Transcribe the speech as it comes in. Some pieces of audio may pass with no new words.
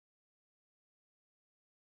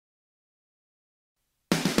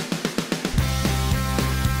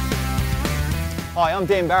Hi, I'm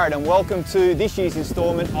Dan Barrett and welcome to this year's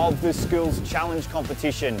instalment of the Schools Challenge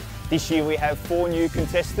competition. This year we have 4 new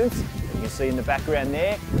contestants. You can see in the background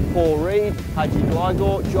there, Reid, Hagi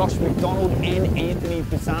Gligor, Josh Macdonald and Anthony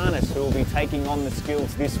Bouzanis, who will be taking on the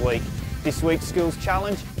skills this week. This week's Skills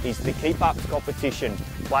Challenge is the Keep Ups competition.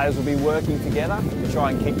 Players will be working together to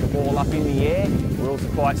try and keep the ball up in the air. Rules are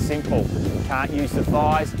quite simple. You can't use the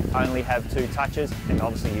thighs, only have 2 touches, and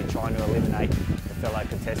obviously you're trying to eliminate the fellow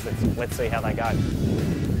contestants. Let's see how they go.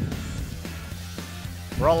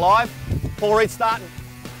 We're on live. Reid starting.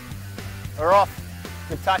 We're off.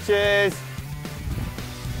 Good touches.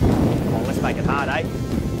 Oh, let's make it hard, eh?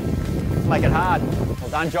 Let's make it hard. Well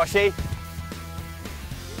done, Joshy.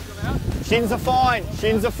 Shins are fine,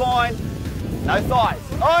 shins are fine. No thighs.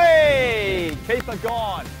 Oi! Keeper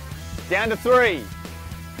gone. Down to 3.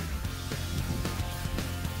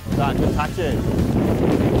 Well done, good touches.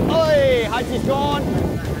 Oi! Haji's gone.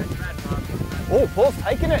 Oh, Paul's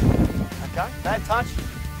taking it. Okay, bad touch.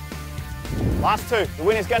 Last 2, the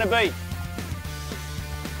winner's going to be.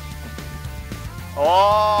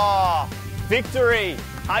 Oh, victory.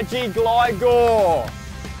 Hagi Gligor.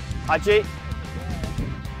 Hagi.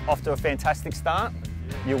 Off to a fantastic start.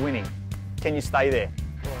 You're winning. Can you stay there?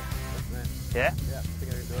 Yeah? Yeah, I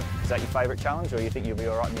think I can do it. Is that your favourite challenge, or you think you'll be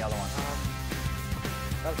all right in the other one?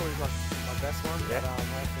 That's probably my best one, Yeah. but I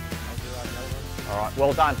reckon I'll do all right in the other one. All right,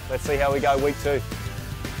 well done. Let's see how we go week 2.